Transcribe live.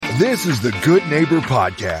This is the Good Neighbor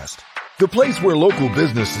Podcast, the place where local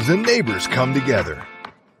businesses and neighbors come together.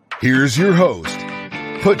 Here's your host,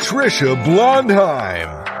 Patricia Blondheim.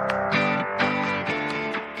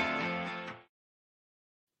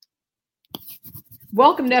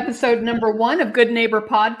 Welcome to episode number 1 of Good Neighbor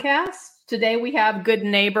Podcast. Today we have good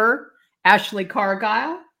neighbor Ashley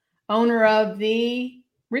Cargile, owner of the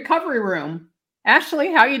Recovery Room.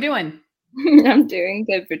 Ashley, how are you doing? I'm doing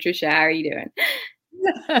good, Patricia. How are you doing?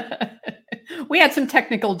 We had some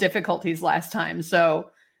technical difficulties last time, so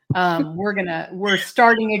we're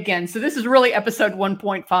starting again. So this is really episode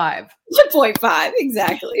 1.5. 1.5,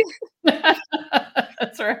 exactly.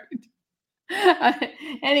 That's right.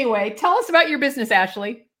 Anyway, tell us about your business,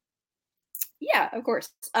 Ashley. Yeah, of course.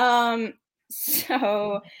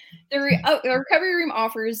 So the Recovery Room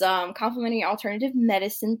offers complementary alternative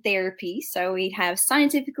medicine therapy. So we have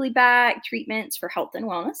scientifically backed treatments for health and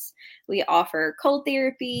wellness. We offer cold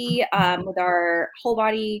therapy with our whole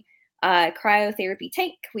body cryotherapy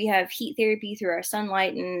tank. We have heat therapy through our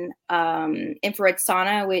sunlight and infrared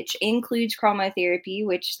sauna, which includes chromotherapy,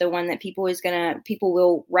 which the one that people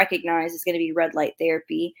will recognize is going to be red light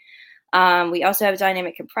therapy. We also have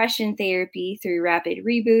dynamic compression therapy through Rapid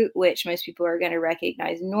Reboot, which most people are going to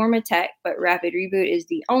recognize Normatec, but Rapid Reboot is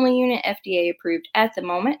the only unit FDA approved at the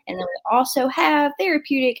moment. And then we also have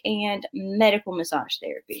therapeutic and medical massage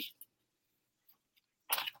therapy.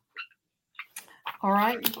 All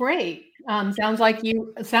right, great. Sounds like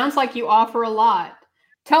you offer a lot.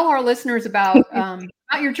 Tell our listeners about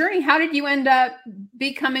your journey. How did you end up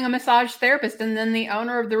becoming a massage therapist and then the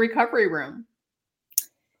owner of the Recovery Room?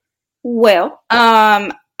 Well,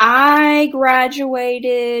 I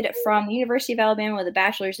graduated from the University of Alabama with a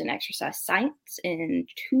bachelor's in exercise science in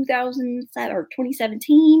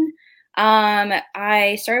 2017.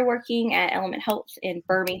 I started working at Element Health in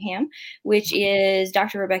Birmingham, which is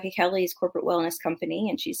Dr. Rebecca Kelly's corporate wellness company,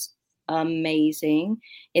 and she's amazing.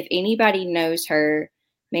 If anybody knows her,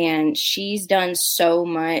 man, she's done so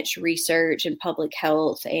much research in public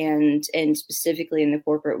health and specifically in the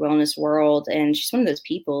corporate wellness world. And she's one of those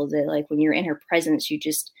people that, like, when you're in her presence, you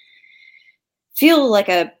just feel like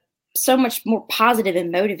so much more positive and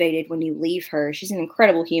motivated when you leave her. She's an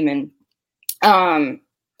incredible human.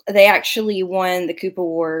 They actually won the Coop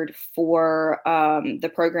Award for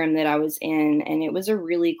the program that I was in, and it was a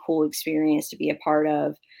really cool experience to be a part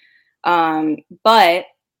of. But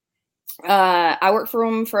I worked for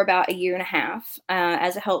them for about a year and a half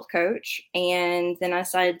as a health coach, and then I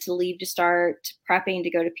decided to leave to start prepping to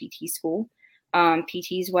go to PT school.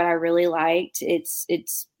 PT is what I really liked. It's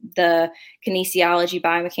the kinesiology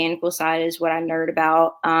biomechanical side is what I nerd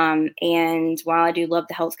about. And while I do love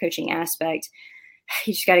the health coaching aspect,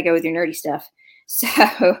 you just got to go with your nerdy stuff. So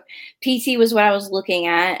PT was what I was looking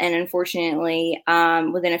at. And unfortunately,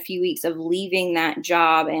 within a few weeks of leaving that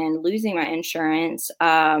job and losing my insurance,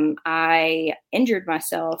 I injured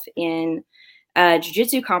myself in a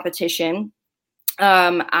jiu-jitsu competition.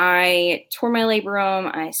 I tore my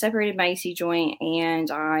labrum, I separated my AC joint,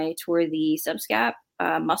 and I tore the subscap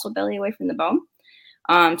muscle belly away from the bone.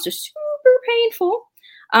 So super painful.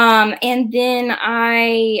 And then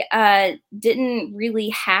I didn't really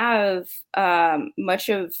have much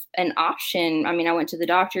of an option. I mean, I went to the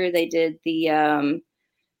doctor. They did the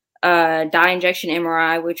dye injection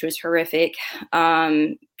MRI, which was horrific,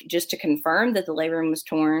 just to confirm that the labrum was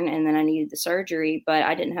torn, and then I needed the surgery. But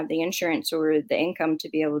I didn't have the insurance or the income to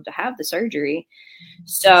be able to have the surgery.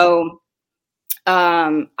 So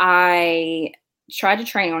I tried to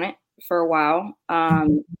train on it for a while.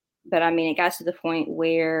 But I mean, it got to the point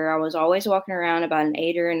where I was always walking around about an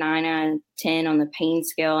 8 or a 9 out of 10 on the pain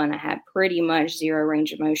scale, and I had pretty much zero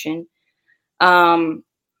range of motion.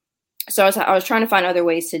 So I was trying to find other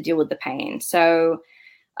ways to deal with the pain. So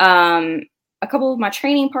a couple of my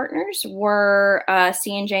training partners were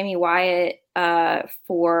seeing Jamie Wyatt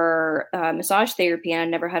for massage therapy, and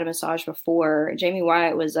I'd never had a massage before. Jamie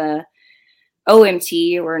Wyatt was a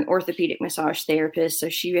OMT, or an orthopedic massage therapist, so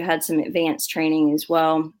she had some advanced training as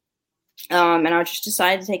well. And I just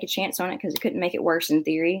decided to take a chance on it because it couldn't make it worse in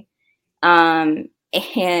theory. And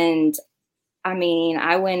I mean,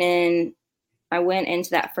 I went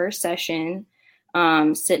into that first session,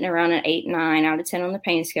 sitting around an 8, 9 out of 10 on the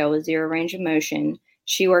pain scale with zero range of motion.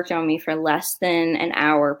 She worked on me for less than an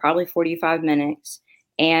hour, probably 45 minutes.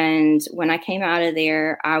 And when I came out of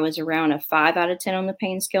there, I was around a 5 out of 10 on the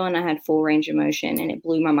pain scale, and I had full range of motion, and it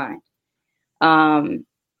blew my mind. And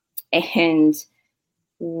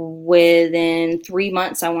within 3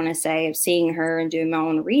 months, I want to say, of seeing her and doing my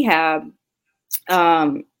own rehab,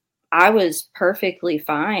 I was perfectly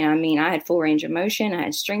fine. I mean, I had full range of motion. I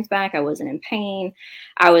had strength back. I wasn't in pain.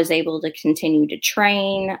 I was able to continue to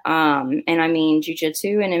train. And I mean,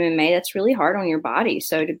 jujitsu and MMA, that's really hard on your body.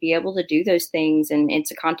 So to be able to do those things, and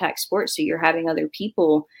it's a contact sport, so you're having other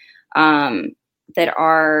people that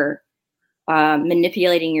are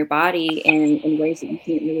manipulating your body in ways that you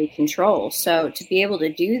can't really control. So to be able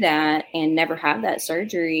to do that and never have that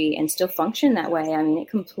surgery and still function that way, I mean, it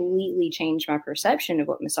completely changed my perception of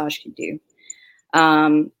what massage could do.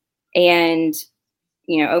 And,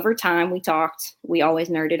 you know, over time we always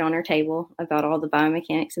nerded on our table about all the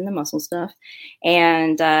biomechanics and the muscle stuff.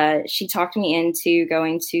 And she talked me into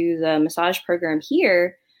going to the massage program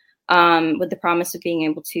here with the promise of being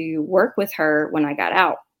able to work with her when I got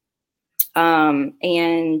out.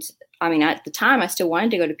 And I mean, at the time I still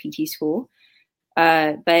wanted to go to PT school.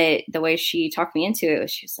 But the way she talked me into it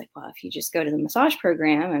was, she was like, well, if you just go to the massage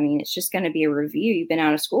program, I mean, it's just going to be a review. You've been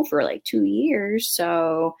out of school for like 2 years.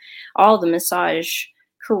 So all the massage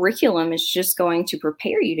curriculum is just going to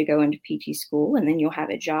prepare you to go into PT school. And then you'll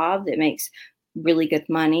have a job that makes really good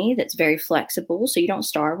money, that's very flexible, so you don't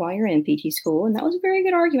starve while you're in PT school. And that was a very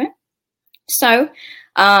good argument. So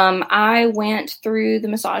I went through the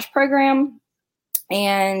massage program,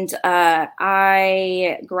 and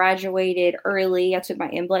I graduated early. I took my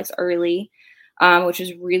NBLEX early, which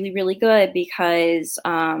was really, really good, because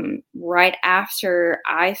right after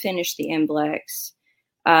I finished the NBLEX,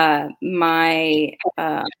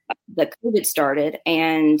 the COVID started,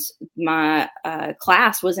 and my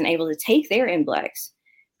class wasn't able to take their NBLEX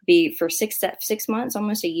for 6 months,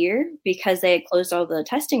 almost a year, because they had closed all the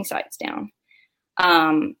testing sites down.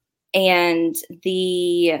 And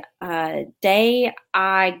the day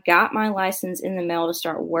I got my license in the mail to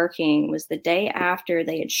start working was the day after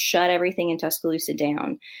they had shut everything in Tuscaloosa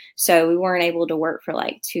down. So we weren't able to work for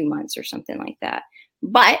like 2 months or something like that.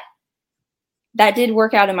 But that did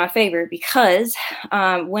work out in my favor, because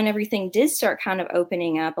when everything did start kind of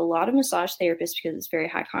opening up, a lot of massage therapists, because it's very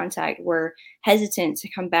high contact, were hesitant to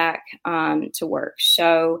come back to work.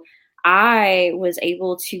 So I was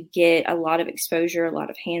able to get a lot of exposure, a lot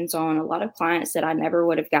of hands-on, a lot of clients that I never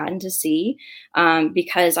would have gotten to see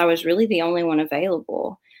because I was really the only one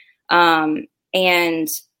available. And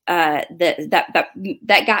that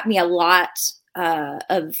got me a lot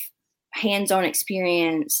of hands-on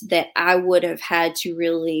experience that I would have had to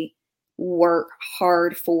really work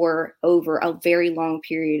hard for over a very long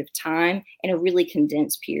period of time in a really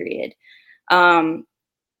condensed period.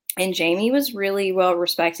 And Jamie was really well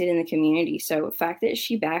respected in the community. So the fact that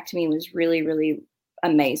she backed me was really, really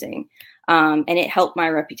amazing. And it helped my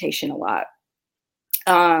reputation a lot.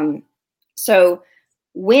 So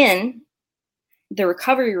when the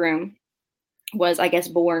recovery room was, I guess,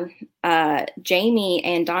 born, Jamie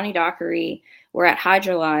and Donnie Dockery were at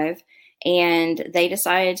Hydro Live, and they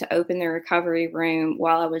decided to open the recovery room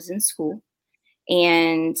while I was in school.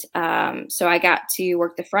 And so I got to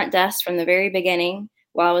work the front desk from the very beginning.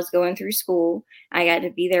 While I was going through school, I got to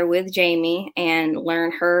be there with Jamie and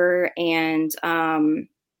learn her and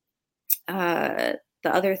the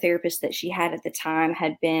other therapist that she had at the time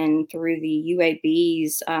had been through the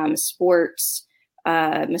UAB's sports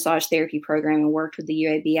massage therapy program and worked with the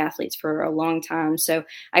UAB athletes for a long time. So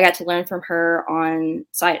I got to learn from her on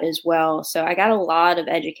site as well. So I got a lot of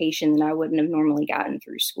education that I wouldn't have normally gotten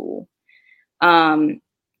through school. And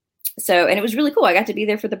it was really cool. I got to be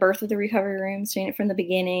there for the birth of the recovery room, seeing it from the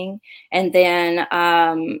beginning. And then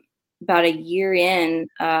about a year in,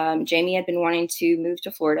 Jamie had been wanting to move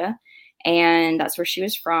to Florida, and that's where she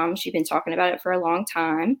was from. She'd been talking about it for a long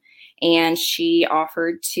time, and she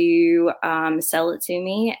offered to sell it to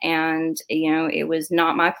me. And, you know, it was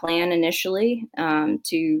not my plan initially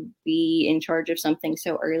to be in charge of something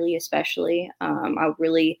so early, especially. I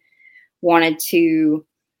really wanted to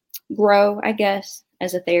grow, I guess,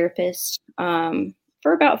 as a therapist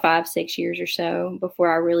for about 5-6 years or so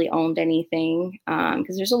before I really owned anything,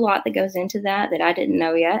 because there's a lot that goes into that I didn't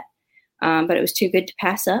know yet, but it was too good to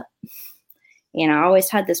pass up. And I always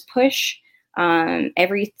had this push.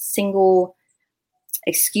 Every single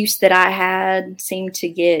excuse that I had seemed to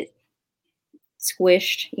get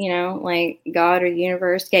squished, you know, like God or the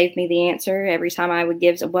universe gave me the answer every time I would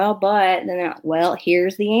give, well,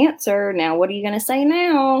 here's the answer. Now, what are you going to say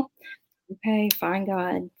now? Okay, fine,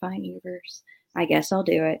 God, fine, universe. I guess I'll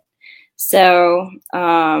do it. So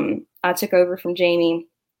I took over from Jamie,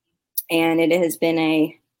 and it has been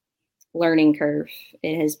a learning curve.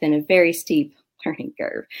 It has been a very steep learning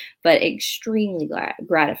curve, but extremely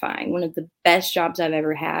gratifying. One of the best jobs I've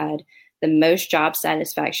ever had, the most job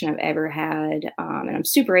satisfaction I've ever had. And I'm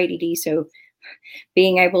super ADD, so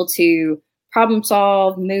being able to problem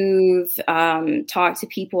solve, move, talk to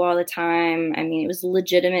people all the time. I mean, it was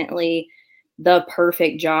legitimately the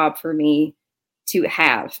perfect job for me to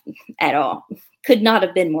have at all. Could not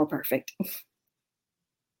have been more perfect.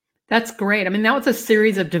 That's great. I mean, that was a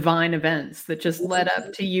series of divine events that just led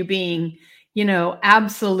up to you being,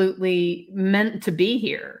 absolutely meant to be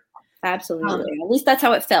here. Absolutely. At least that's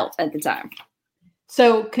how it felt at the time.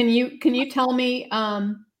 So can you tell me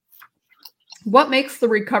what makes the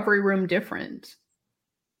recovery room different?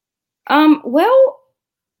 Well,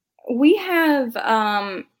 we have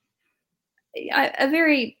a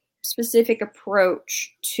very specific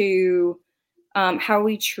approach to how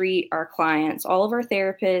we treat our clients. All of our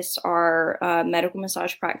therapists are medical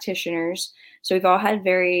massage practitioners. So we've all had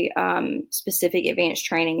very specific advanced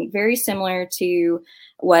training, very similar to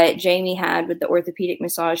what Jamie had with the orthopedic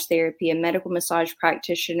massage therapy. A medical massage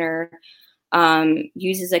practitioner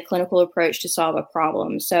uses a clinical approach to solve a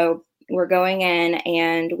problem. So we're going in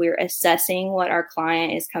and we're assessing what our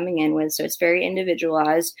client is coming in with. So it's very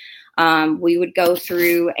individualized. We would go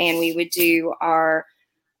through and we would do our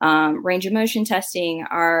range of motion testing,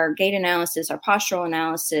 our gait analysis, our postural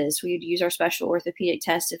analysis. We would use our special orthopedic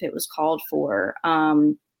test if it was called for.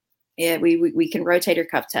 We can rotator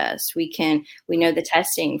cuff test. We know the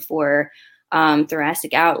testing for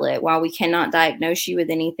thoracic outlet. While we cannot diagnose you with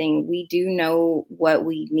anything, we do know what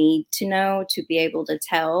we need to know to be able to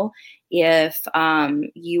tell if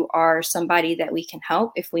you are somebody that we can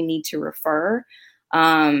help, if we need to refer.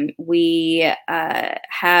 We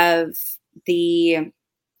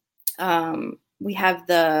have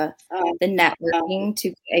the networking to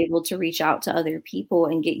be able to reach out to other people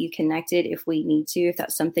and get you connected if we need to, if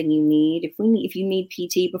that's something you need. If you need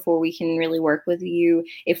PT before we can really work with you,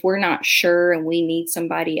 if we're not sure and we need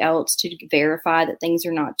somebody else to verify that things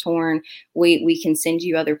are not torn, we can send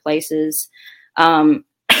you other places.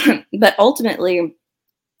 But ultimately,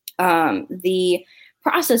 the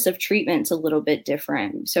process of treatment is a little bit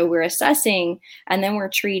different. So we're assessing and then we're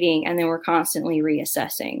treating and then we're constantly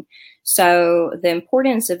reassessing. So the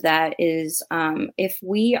importance of that is if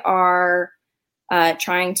we are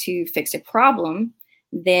trying to fix a problem,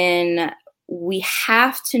 then we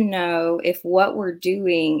have to know if what we're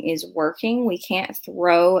doing is working. We can't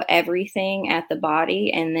throw everything at the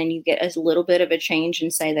body and then you get a little bit of a change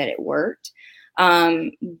and say that it worked.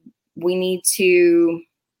 We need to,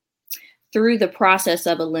 through the process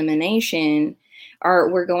of elimination,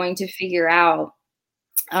 we're going to figure out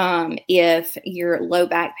if your low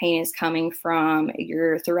back pain is coming from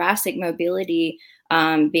your thoracic mobility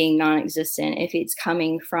being non-existent, if it's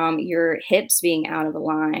coming from your hips being out of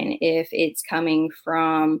line, if it's coming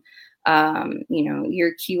from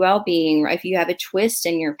your QL being, if you have a twist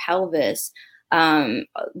in your pelvis.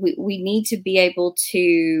 We need to be able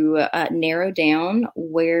to narrow down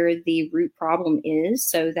where the root problem is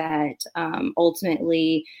so that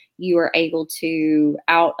ultimately you are able to,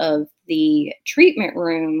 out of the treatment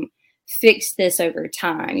room, fix this over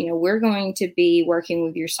time. We're going to be working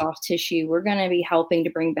with your soft tissue. We're going to be helping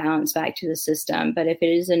to bring balance back to the system. But if it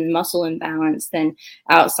is a muscle imbalance, then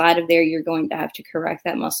outside of there, you're going to have to correct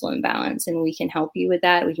that muscle imbalance. And we can help you with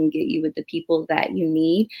that. We can get you with the people that you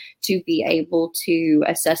need to be able to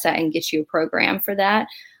assess that and get you a program for that.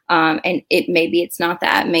 And maybe it's not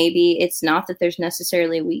that. Maybe it's not that there's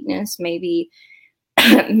necessarily a weakness. Maybe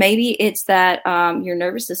it's that your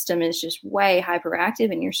nervous system is just way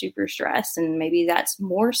hyperactive and you're super stressed. And maybe that's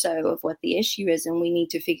more so of what the issue is. And we need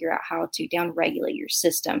to figure out how to downregulate your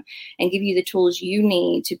system and give you the tools you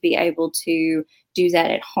need to be able to do that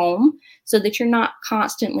at home so that you're not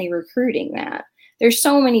constantly recruiting that. There's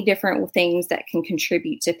so many different things that can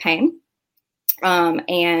contribute to pain.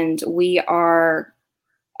 And we are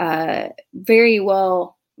very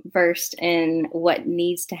well versed in what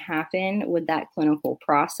needs to happen with that clinical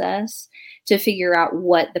process to figure out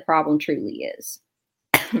what the problem truly is.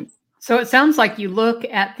 So it sounds like you look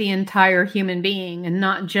at the entire human being and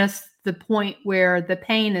not just the point where the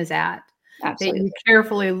pain is at. Absolutely. That you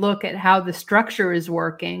carefully look at how the structure is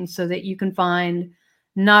working so that you can find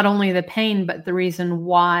not only the pain, but the reason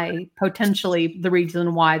why, potentially the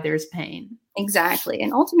reason why there's pain. Exactly.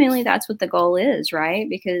 And ultimately that's what the goal is, right?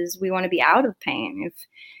 Because we want to be out of pain.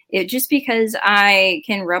 If just because I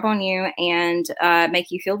can rub on you and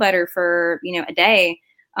make you feel better for, a day,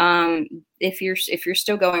 if you're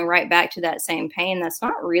still going right back to that same pain, that's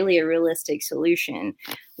not really a realistic solution.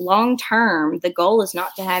 Long term, the goal is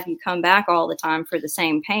not to have you come back all the time for the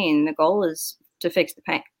same pain. The goal is to fix the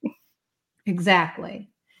pain. Exactly.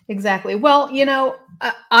 Well,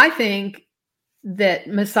 I think that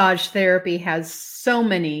massage therapy has so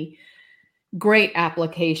many great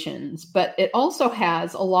applications, but it also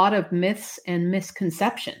has a lot of myths and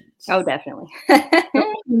misconceptions. Oh, definitely.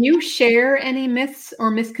 Can you share any myths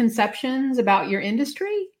or misconceptions about your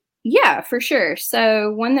industry? Yeah, for sure.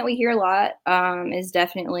 So one that we hear a lot is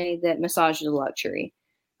definitely that massage is a luxury.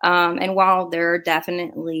 And while there are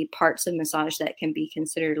definitely parts of massage that can be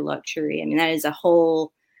considered a luxury, I mean, that is a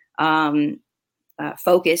whole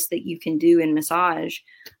focus that you can do in massage.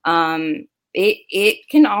 It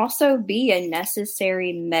can also be a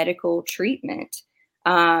necessary medical treatment.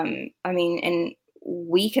 I mean, and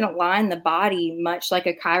we can align the body much like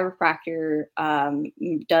a chiropractor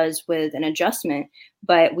does with an adjustment,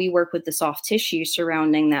 but we work with the soft tissue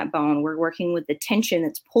surrounding that bone. We're working with the tension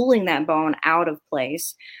that's pulling that bone out of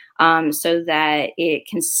place so that it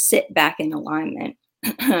can sit back in alignment.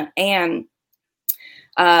 And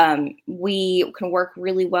we can work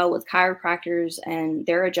really well with chiropractors and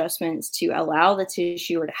their adjustments to allow the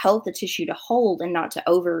tissue or to help the tissue to hold and not to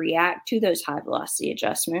overreact to those high velocity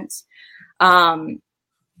adjustments.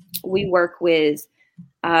 We work with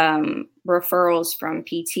referrals from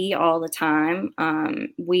PT all the time.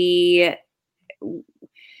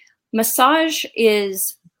 Massage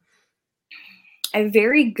is a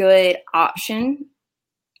very good option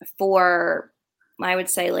for, I would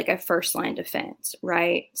say, like a first line defense,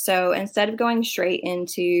 right? So instead of going straight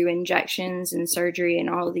into injections and surgery and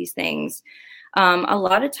all of these things, a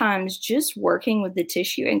lot of times just working with the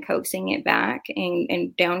tissue and coaxing it back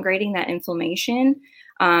and downgrading that inflammation,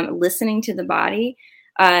 listening to the body,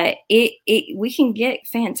 we can get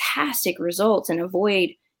fantastic results and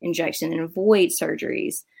avoid injection and avoid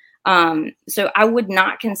surgeries. So I would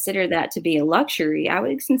not consider that to be a luxury. I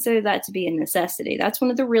would consider that to be a necessity. That's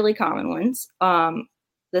one of the really common ones.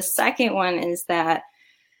 The second one is that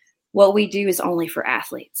what we do is only for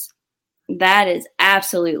athletes. That is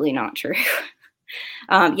absolutely not true.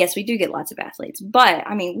 Yes, we do get lots of athletes, but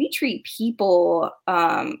I mean, we treat people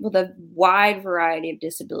with a wide variety of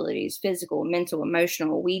disabilities, physical, mental,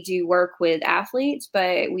 emotional. We do work with athletes,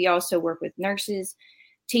 but we also work with nurses,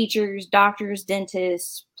 teachers, doctors,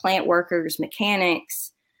 dentists, plant workers,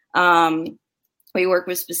 mechanics. We work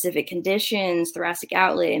with specific conditions, thoracic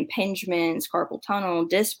outlet, impingements, carpal tunnel,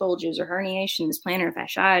 disc bulges or herniations, plantar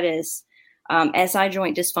fasciitis, SI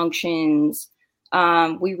joint dysfunctions.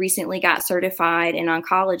 We recently got certified in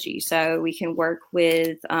oncology, so we can work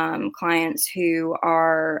with clients who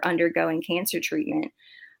are undergoing cancer treatment.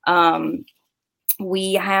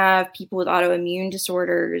 We have people with autoimmune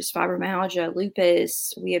disorders, fibromyalgia,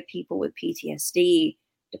 lupus. We have people with PTSD,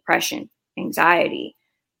 depression, anxiety,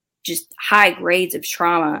 just high grades of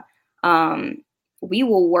trauma. We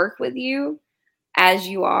will work with you as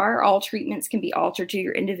you are. All treatments can be altered to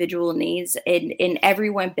your individual needs, and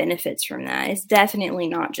everyone benefits from that. It's definitely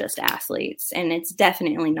not just athletes, and it's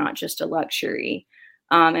definitely not just a luxury.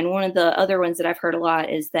 And one of the other ones that I've heard a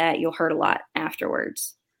lot is that you'll hurt a lot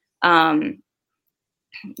afterwards.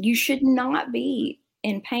 You should not be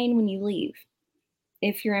in pain when you leave.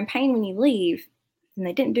 If you're in pain when you leave, then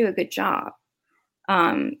they didn't do a good job.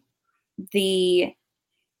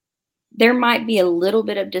 There might be a little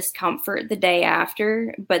bit of discomfort the day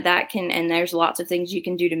after, but and there's lots of things you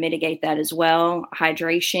can do to mitigate that as well.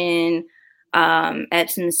 Hydration,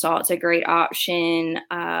 Epsom salt's a great option.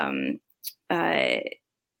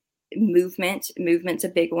 Movement's a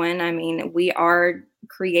big one. I mean, we are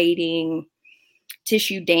creating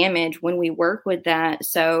tissue damage when we work with that.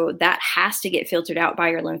 So that has to get filtered out by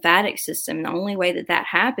your lymphatic system. The only way that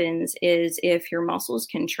happens is if your muscles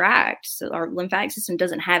contract. So our lymphatic system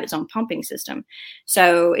doesn't have its own pumping system.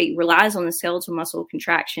 So it relies on the skeletal muscle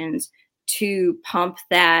contractions to pump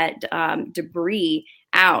that debris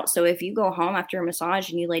out. So if you go home after a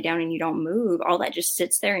massage and you lay down and you don't move, all that just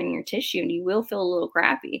sits there in your tissue and you will feel a little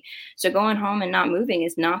crappy. So going home and not moving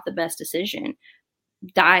is not the best decision.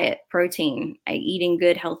 Diet, protein, eating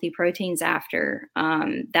good, healthy proteins after.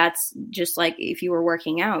 That's just like if you were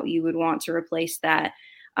working out, you would want to replace that.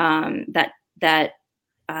 You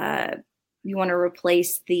want to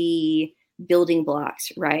replace the building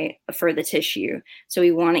blocks, right, for the tissue. So we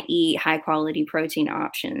want to eat high quality protein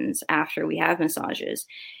options after we have massages.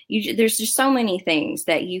 There's just so many things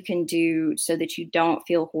that you can do so that you don't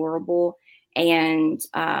feel horrible. And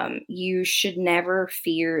you should never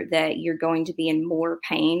fear that you're going to be in more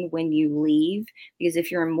pain when you leave, because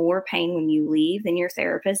if you're in more pain when you leave, then your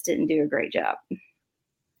therapist didn't do a great job.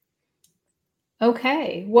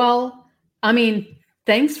 Okay. Well, I mean,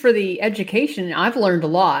 thanks for the education. I've learned a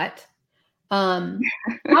lot. How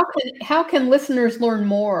can listeners learn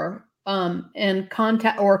more and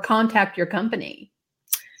contact your company?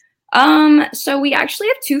 So we actually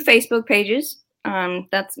have 2 Facebook pages.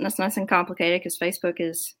 That's nice and complicated because Facebook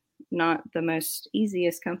is not the most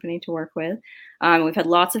easiest company to work with. We've had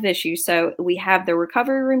lots of issues. So we have the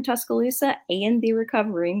Recovery Room Tuscaloosa and the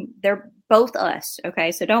Recovery Room. They're both us.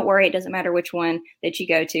 Okay. So don't worry. It doesn't matter which one that you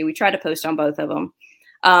go to. We try to post on both of them.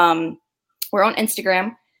 We're on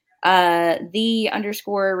Instagram,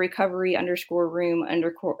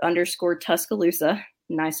 the_recovery_room_ Tuscaloosa,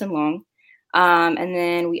 nice and long. And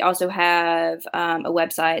then we also have a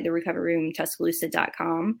website,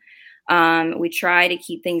 therecoveryroomtuscaloosa.com. We try to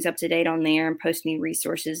keep things up to date on there and post new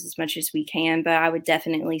resources as much as we can. But I would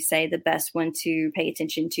definitely say the best one to pay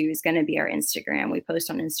attention to is going to be our Instagram. We post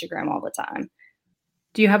on Instagram all the time.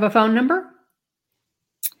 Do you have a phone number?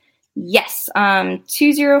 Yes.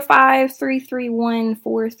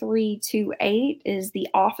 205-331-4328 is the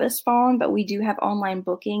office phone, but we do have online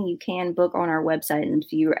booking. You can book on our website. And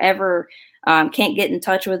if you ever can't get in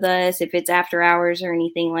touch with us, if it's after hours or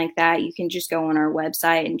anything like that, you can just go on our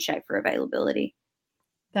website and check for availability.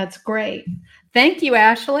 That's great. Thank you,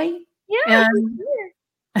 Ashley. Yeah.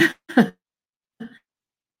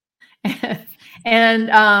 And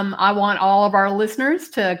I want all of our listeners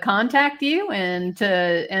to contact you and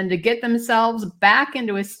to get themselves back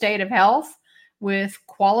into a state of health with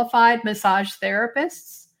qualified massage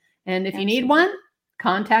therapists. And if you need one,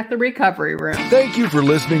 contact the Recovery Room. Thank you for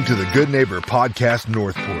listening to the Good Neighbor Podcast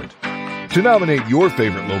Northport. To nominate your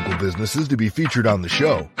favorite local businesses to be featured on the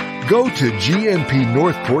show, go to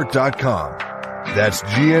gnpnorthport.com. That's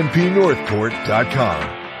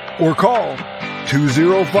gnpnorthport.com. Or call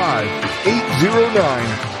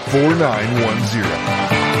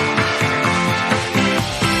 205-809-4910.